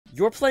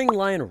You're playing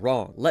Lion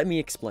wrong. Let me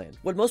explain.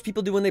 What most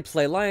people do when they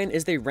play Lion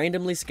is they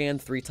randomly scan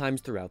 3 times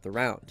throughout the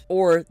round.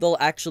 Or they'll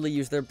actually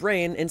use their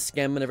brain and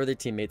scan whenever their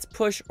teammates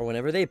push or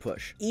whenever they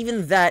push.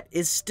 Even that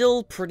is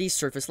still pretty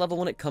surface level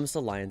when it comes to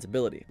Lion's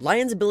ability.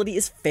 Lion's ability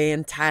is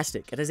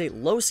fantastic. It has a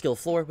low skill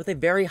floor with a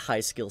very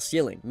high skill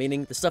ceiling,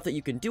 meaning the stuff that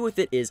you can do with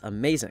it is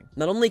amazing.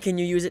 Not only can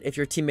you use it if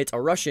your teammates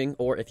are rushing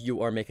or if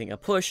you are making a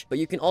push, but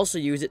you can also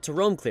use it to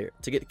roam clear,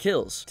 to get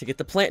kills, to get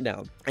the plant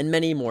down, and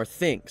many more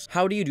things.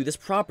 How do you do this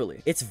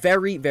properly? It's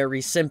very,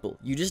 very simple.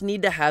 You just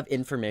need to have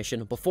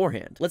information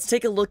beforehand. Let's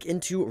take a look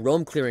into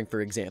roam clearing,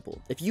 for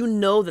example. If you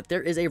know that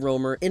there is a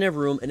roamer in a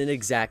room in an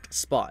exact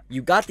spot,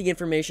 you got the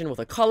information with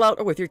a callout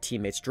or with your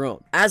teammate's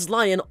drone. As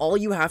Lion, all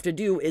you have to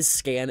do is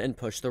scan and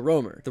push the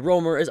roamer. The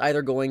roamer is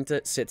either going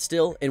to sit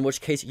still, in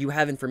which case you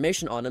have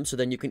information on him, so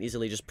then you can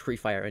easily just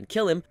pre-fire and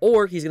kill him,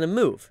 or he's gonna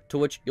move, to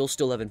which you'll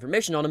still have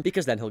information on him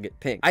because then he'll get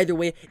pinged. Either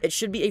way, it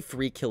should be a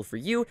free kill for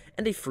you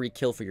and a free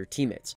kill for your teammates.